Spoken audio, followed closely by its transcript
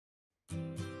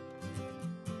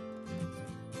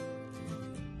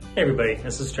Hey everybody,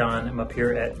 this is John. I'm up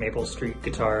here at Maple Street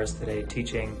Guitars today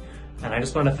teaching, and I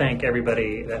just want to thank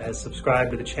everybody that has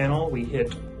subscribed to the channel. We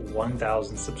hit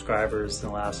 1,000 subscribers in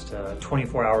the last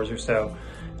 24 hours or so.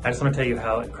 I just want to tell you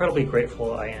how incredibly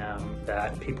grateful I am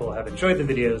that people have enjoyed the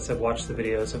videos, have watched the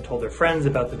videos, have told their friends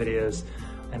about the videos,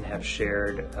 and have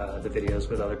shared the videos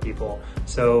with other people.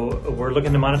 So we're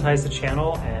looking to monetize the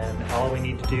channel, and all we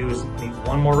need to do is meet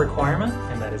one more requirement,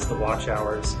 and that is the watch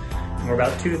hours. And we're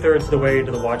about 2/3 of the way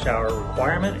to the watch hour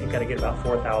requirement. You've got to get about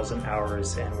 4,000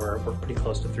 hours, and we're pretty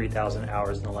close to 3,000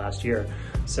 hours in the last year.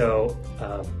 So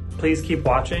please keep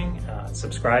watching,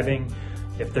 subscribing.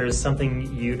 If there's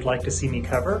something you'd like to see me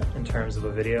cover in terms of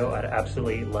a video, I'd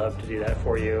absolutely love to do that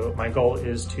for you. My goal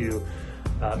is to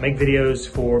make videos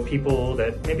for people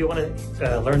that maybe want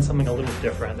to learn something a little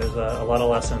different. There's a lot of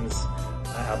lessons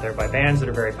out there by bands that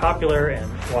are very popular, and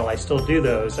while I still do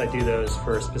those, I do those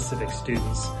for specific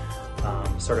students,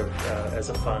 sort of as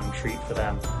a fun treat for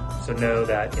them. So know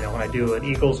that, you know, when I do an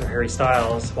Eagles or Harry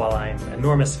Styles, while I'm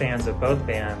enormous fans of both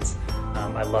bands,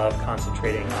 I love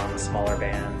concentrating on the smaller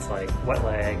bands like Wet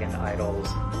Leg and Idols,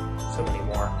 and so many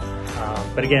more.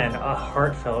 But again, a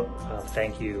heartfelt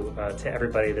thank you to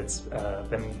everybody that's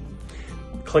been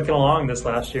clicking along this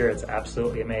last year. It's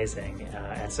absolutely amazing.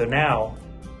 And so now,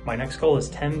 my next goal is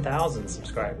 10,000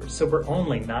 subscribers. So we're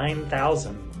only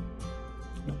 9,000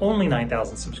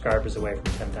 subscribers away from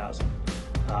 10,000.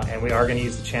 And we are going to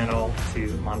use the channel to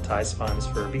monetize funds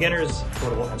for beginners,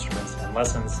 affordable instruments, and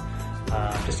lessons.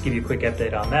 Just to give you a quick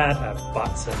update on that, I've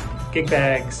bought some gig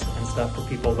bags and stuff for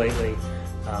people lately.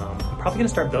 I'm probably going to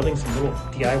start building some little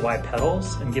DIY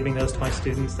pedals and giving those to my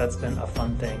students. That's been a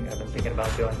fun thing I've been thinking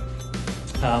about doing.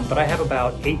 But I have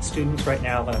about 8 students right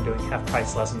now that I'm doing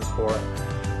half-price lessons for.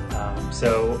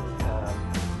 So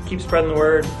keep spreading the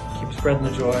word, keep spreading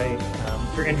the joy.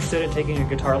 If you're interested in taking a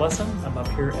guitar lesson, I'm up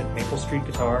here at Maple Street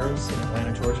Guitars in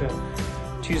Atlanta, Georgia,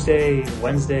 Tuesday,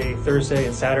 Wednesday, Thursday,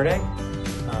 and Saturday.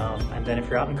 And then if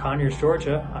you're out in Conyers,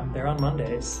 Georgia, I'm there on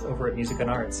Mondays over at Music and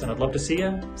Arts. And I'd love to see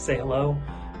you, say hello,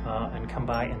 and come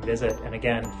by and visit. And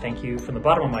again, thank you from the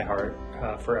bottom of my heart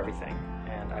for everything.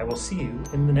 And I will see you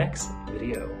in the next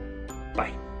video.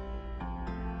 Bye.